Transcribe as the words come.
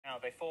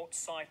They fought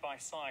side by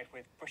side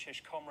with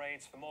British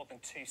comrades for more than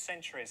 2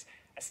 centuries.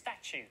 A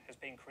statue has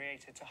been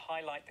created to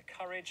highlight the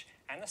courage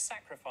and the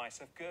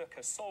sacrifice of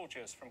Gurkha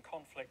soldiers from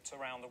conflicts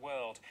around the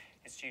world.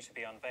 It's due to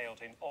be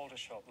unveiled in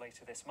Aldershot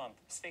later this month.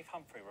 Steve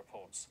Humphrey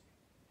reports.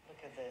 Look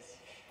at this.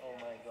 Oh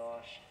my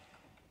gosh.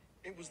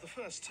 It was the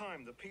first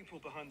time the people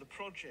behind the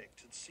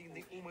project had seen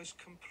the almost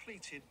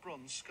completed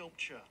bronze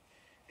sculpture.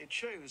 It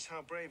shows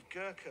how brave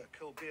Gurkha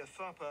Kulbir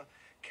Thapa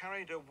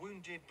carried a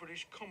wounded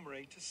British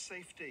comrade to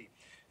safety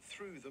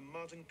through the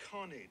mud and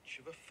carnage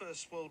of a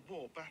First World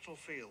War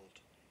battlefield.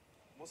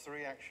 What's the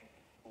reaction?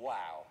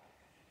 Wow.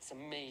 It's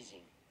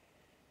amazing.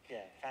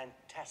 Yeah,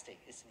 fantastic.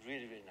 It's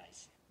really, really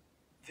nice.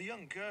 The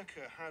young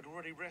Gurkha had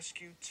already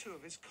rescued 2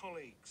 of his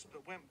colleagues,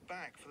 but went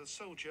back for the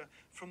soldier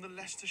from the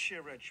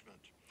Leicestershire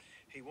regiment.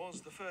 He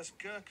was the first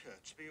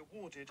Gurkha to be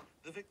awarded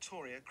the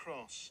Victoria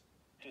Cross.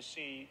 To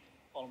see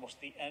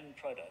almost the end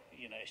product,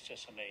 it's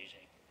just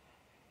amazing.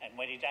 And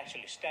when it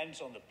actually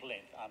stands on the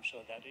plinth, I'm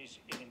sure that is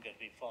even going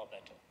to be far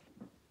better.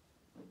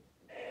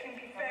 It can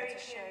be very to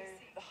show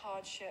the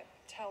hardship,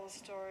 tell the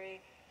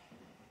story,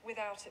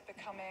 without it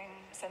becoming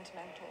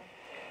sentimental.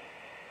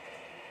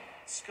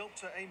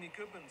 Sculptor Amy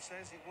Goodman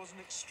says it was an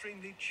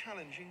extremely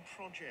challenging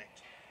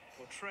project,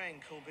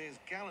 portraying Kulbir's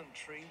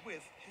gallantry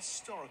with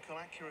historical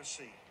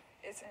accuracy.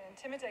 It's an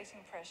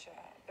intimidating pressure,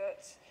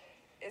 but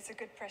it's a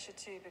good pressure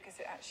too, because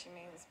it actually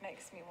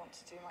makes me want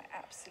to do my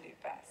absolute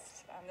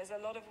best. There's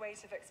a lot of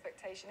weight of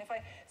expectation. If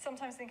I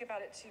sometimes think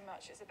about it too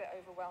much, it's a bit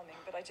overwhelming,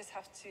 but I just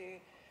have to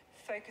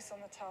focus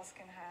on the task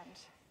in hand.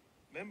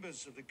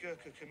 Members of the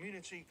Gurkha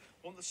community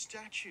want the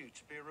statue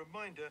to be a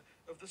reminder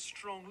of the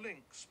strong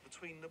links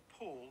between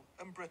Nepal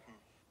and Britain.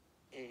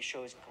 It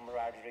shows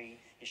camaraderie,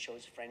 it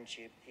shows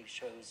friendship, it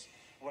shows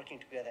working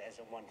together as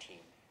a one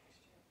team.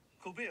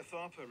 Kulbir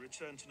Thapa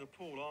returned to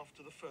Nepal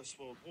after the First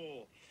World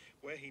War,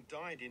 where he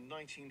died in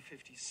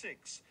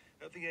 1956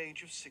 at the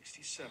age of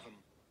 67.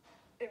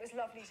 It was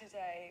lovely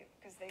today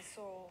because they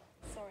saw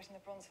it in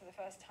the bronze for the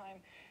first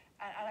time,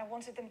 and I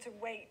wanted them to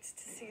wait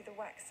to see the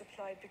wax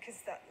applied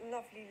because that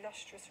lovely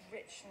lustrous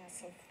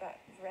richness of that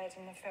red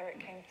and the ferret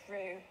came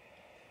through.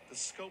 The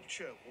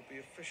sculpture will be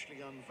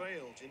officially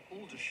unveiled in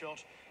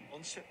Aldershot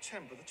on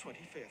September the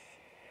 25th.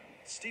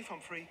 Steve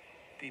Humphrey,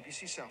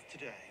 BBC South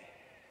Today.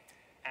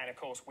 And of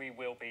course, we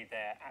will be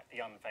there at the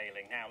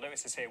unveiling. Now,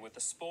 Lewis is here with the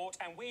sport,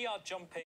 and we are jumping